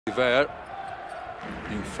There,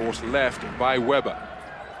 being forced left by Weber.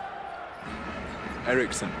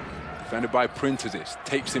 Eriksson, defended by Printezis,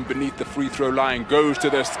 takes him beneath the free throw line, goes to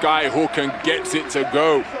the sky hook and gets it to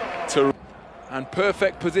go. And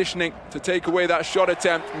perfect positioning to take away that shot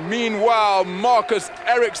attempt. Meanwhile, Marcus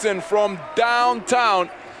Eriksson from downtown.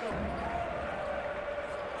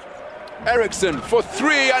 Eriksson for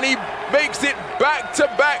three, and he makes it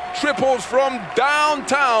back-to-back triples from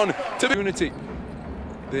downtown to the unity.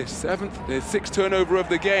 Their sixth turnover of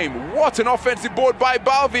the game. What an offensive board by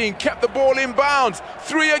Balvin, kept the ball in bounds.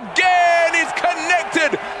 Three again is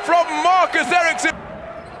connected from Marcus Eriksson.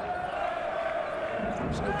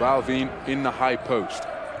 So Balvin in the high post.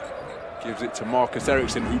 Gives it to Marcus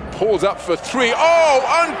Eriksson, who pulls up for three.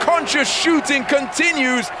 Oh, unconscious shooting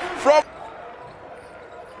continues from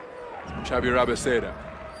Xabi Rabaseda.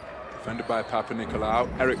 Defended by Papanikolaou.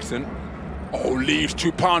 Eriksson. Oh, leaves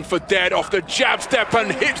 2 pound for dead off the jab step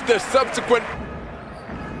and hits the subsequent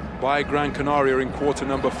by Gran Canaria in quarter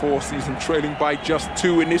number 4, season trailing by just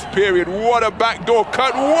 2 in this period. What a backdoor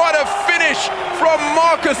cut, what a finish from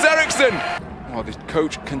Marcus Eriksson. Oh, the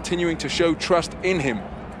coach continuing to show trust in him.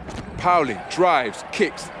 Pauli drives,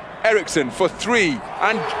 kicks, Eriksson for three,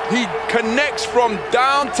 and he connects from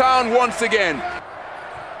downtown once again.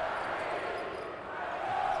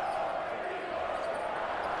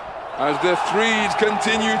 As the threes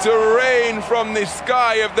continue to rain from the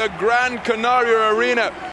sky of the Gran Canaria Arena.